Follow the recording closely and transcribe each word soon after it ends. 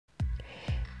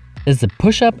Is a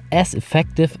push-up as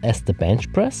effective as the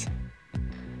bench press?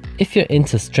 If you're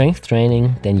into strength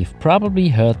training, then you've probably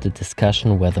heard the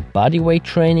discussion whether bodyweight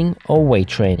training or weight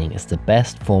training is the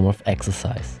best form of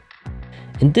exercise.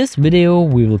 In this video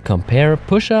we will compare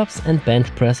push-ups and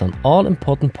bench press on all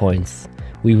important points.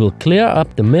 We will clear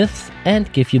up the myths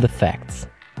and give you the facts.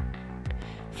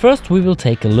 First we will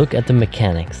take a look at the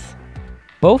mechanics.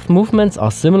 Both movements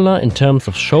are similar in terms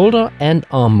of shoulder and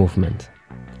arm movement.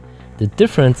 The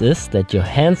difference is that your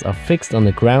hands are fixed on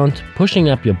the ground, pushing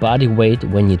up your body weight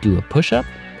when you do a push-up,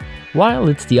 while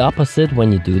it's the opposite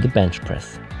when you do the bench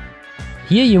press.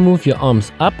 Here you move your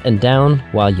arms up and down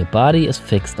while your body is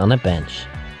fixed on a bench.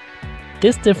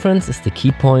 This difference is the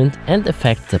key point and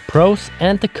affects the pros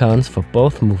and the cons for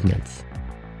both movements.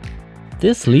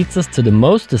 This leads us to the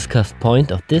most discussed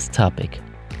point of this topic: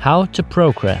 how to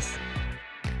progress.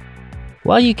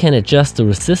 While you can adjust the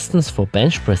resistance for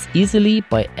bench press easily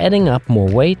by adding up more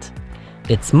weight,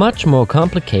 it's much more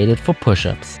complicated for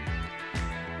push-ups.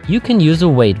 You can use a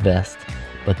weight vest,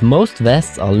 but most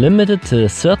vests are limited to a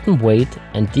certain weight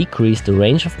and decrease the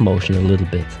range of motion a little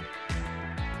bit.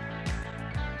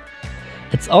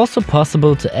 It's also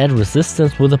possible to add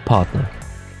resistance with a partner.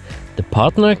 The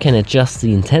partner can adjust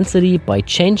the intensity by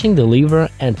changing the lever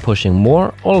and pushing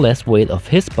more or less weight of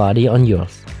his body on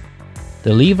yours.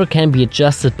 The lever can be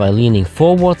adjusted by leaning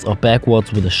forwards or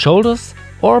backwards with the shoulders,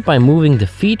 or by moving the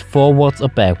feet forwards or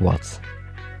backwards.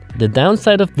 The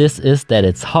downside of this is that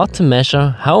it's hard to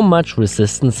measure how much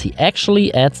resistance he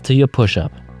actually adds to your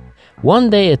push-up. One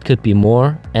day it could be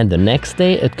more, and the next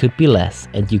day it could be less,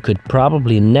 and you could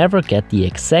probably never get the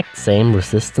exact same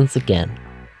resistance again.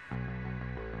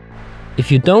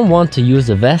 If you don't want to use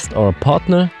a vest or a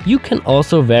partner, you can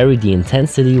also vary the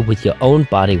intensity with your own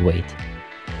body weight.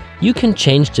 You can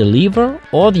change the lever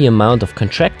or the amount of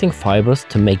contracting fibers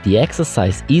to make the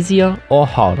exercise easier or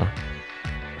harder.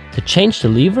 To change the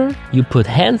lever, you put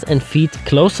hands and feet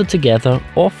closer together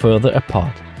or further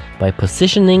apart by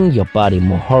positioning your body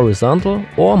more horizontal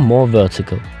or more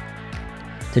vertical.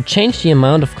 To change the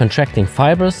amount of contracting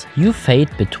fibers, you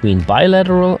fade between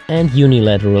bilateral and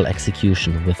unilateral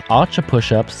execution with archer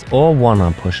push-ups or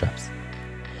one-arm push-ups.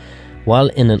 While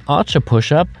in an archer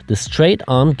push-up, the straight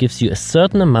arm gives you a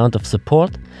certain amount of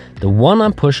support, the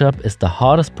one-arm push-up is the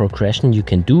hardest progression you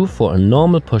can do for a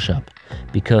normal push-up,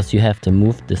 because you have to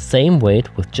move the same weight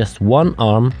with just one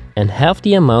arm and half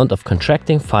the amount of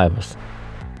contracting fibers.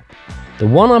 The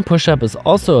one-arm push-up is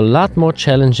also a lot more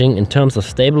challenging in terms of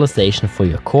stabilization for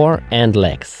your core and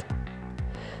legs.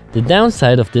 The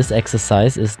downside of this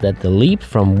exercise is that the leap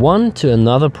from one to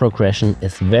another progression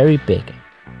is very big.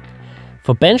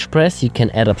 For bench press you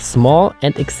can add up small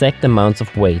and exact amounts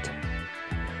of weight.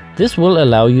 This will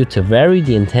allow you to vary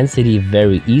the intensity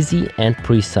very easy and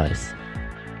precise.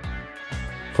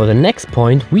 For the next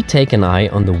point we take an eye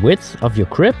on the width of your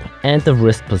grip and the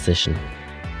wrist position.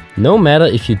 No matter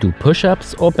if you do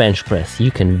push-ups or bench press, you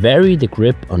can vary the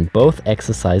grip on both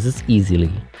exercises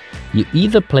easily. You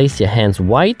either place your hands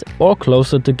wide or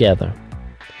closer together.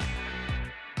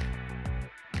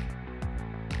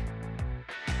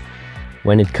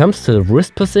 When it comes to the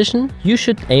wrist position, you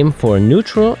should aim for a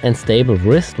neutral and stable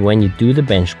wrist when you do the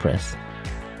bench press.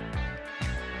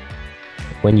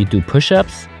 When you do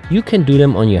push-ups, you can do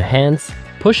them on your hands,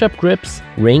 push-up grips,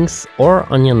 rings, or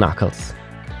on your knuckles.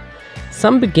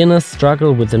 Some beginners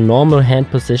struggle with the normal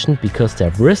hand position because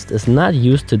their wrist is not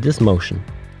used to this motion.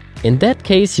 In that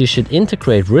case, you should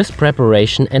integrate wrist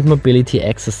preparation and mobility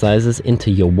exercises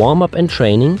into your warm-up and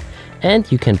training,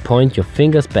 and you can point your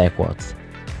fingers backwards.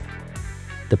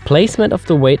 The placement of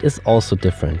the weight is also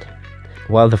different.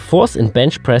 While the force in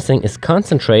bench pressing is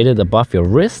concentrated above your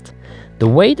wrist, the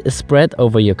weight is spread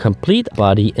over your complete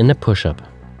body in a push-up.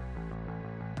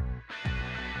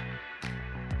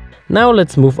 Now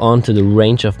let's move on to the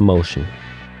range of motion.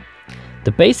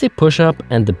 The basic push-up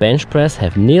and the bench press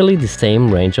have nearly the same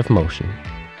range of motion.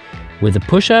 With a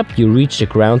push-up you reach the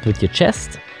ground with your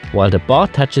chest, while the bar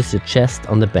touches your chest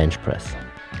on the bench press.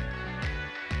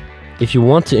 If you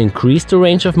want to increase the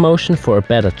range of motion for a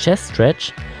better chest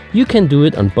stretch, you can do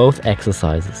it on both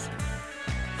exercises.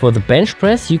 For the bench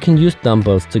press you can use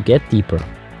dumbbells to get deeper,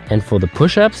 and for the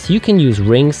push-ups you can use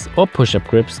rings or push-up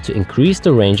grips to increase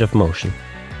the range of motion.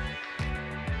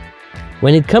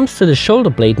 When it comes to the shoulder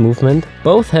blade movement,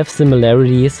 both have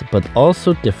similarities but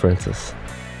also differences.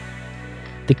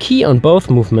 The key on both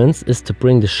movements is to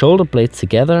bring the shoulder blades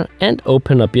together and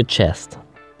open up your chest.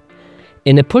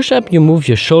 In a push-up you move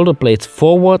your shoulder blades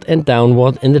forward and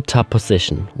downward in the top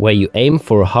position, where you aim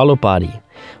for a hollow body,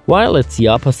 while it's the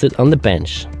opposite on the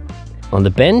bench. On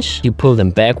the bench, you pull them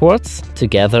backwards,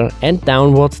 together and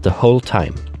downwards the whole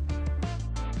time.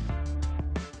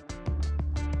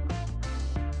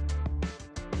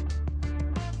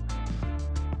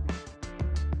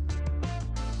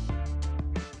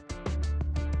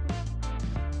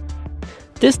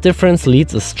 This difference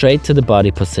leads us straight to the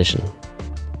body position.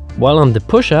 While on the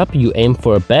push-up you aim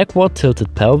for a backward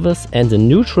tilted pelvis and a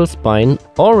neutral spine,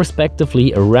 or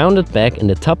respectively a rounded back in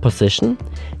the top position,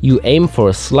 you aim for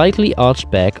a slightly arched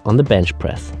back on the bench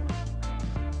press.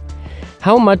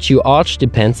 How much you arch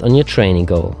depends on your training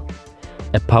goal.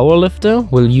 A powerlifter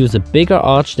will use a bigger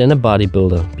arch than a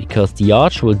bodybuilder because the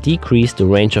arch will decrease the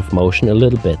range of motion a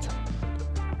little bit.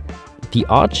 The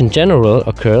arch in general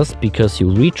occurs because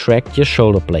you retract your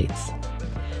shoulder blades.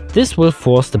 This will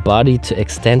force the body to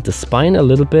extend the spine a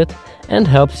little bit and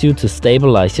helps you to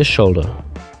stabilize your shoulder.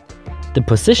 The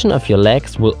position of your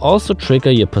legs will also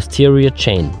trigger your posterior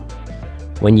chain.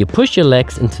 When you push your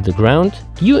legs into the ground,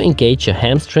 you engage your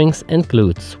hamstrings and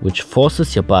glutes, which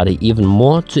forces your body even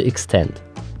more to extend.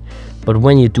 But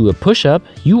when you do a push-up,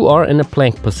 you are in a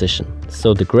plank position,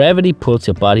 so the gravity pulls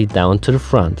your body down to the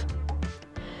front.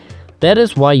 That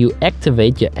is why you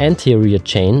activate your anterior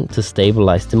chain to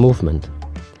stabilize the movement.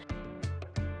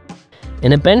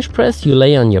 In a bench press you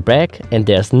lay on your back and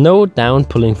there's no down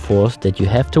pulling force that you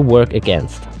have to work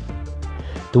against.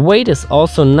 The weight is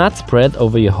also not spread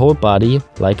over your whole body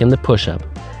like in the push-up.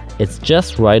 It's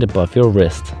just right above your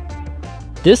wrist.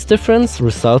 This difference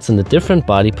results in the different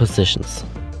body positions.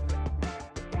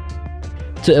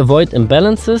 To avoid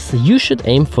imbalances, you should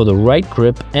aim for the right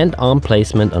grip and arm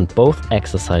placement on both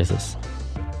exercises.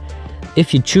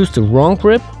 If you choose the wrong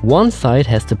grip, one side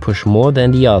has to push more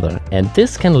than the other, and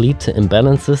this can lead to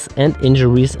imbalances and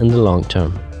injuries in the long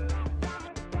term.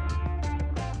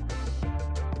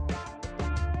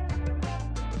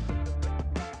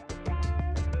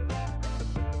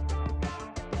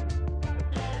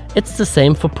 It's the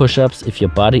same for push-ups if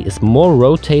your body is more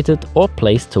rotated or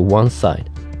placed to one side.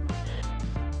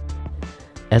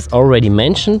 As already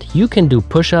mentioned, you can do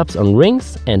push-ups on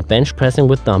rings and bench pressing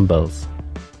with dumbbells.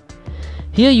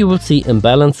 Here you will see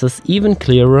imbalances even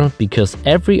clearer because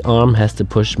every arm has to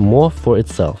push more for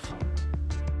itself.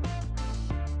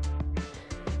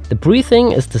 The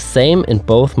breathing is the same in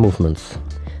both movements,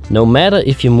 no matter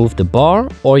if you move the bar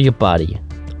or your body.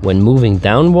 When moving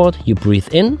downward, you breathe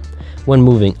in, when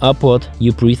moving upward,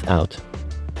 you breathe out.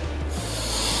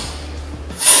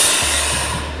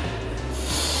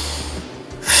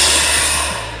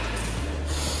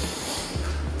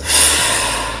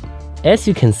 As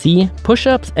you can see,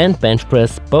 push-ups and bench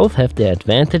press both have their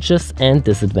advantages and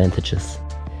disadvantages.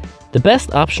 The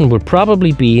best option would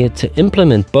probably be to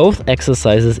implement both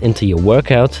exercises into your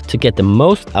workout to get the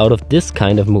most out of this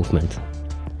kind of movement.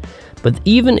 But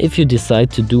even if you decide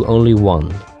to do only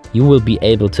one, you will be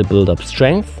able to build up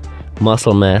strength,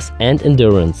 muscle mass and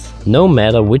endurance, no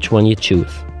matter which one you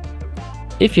choose.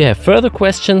 If you have further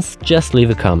questions, just leave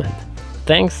a comment.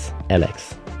 Thanks,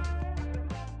 Alex.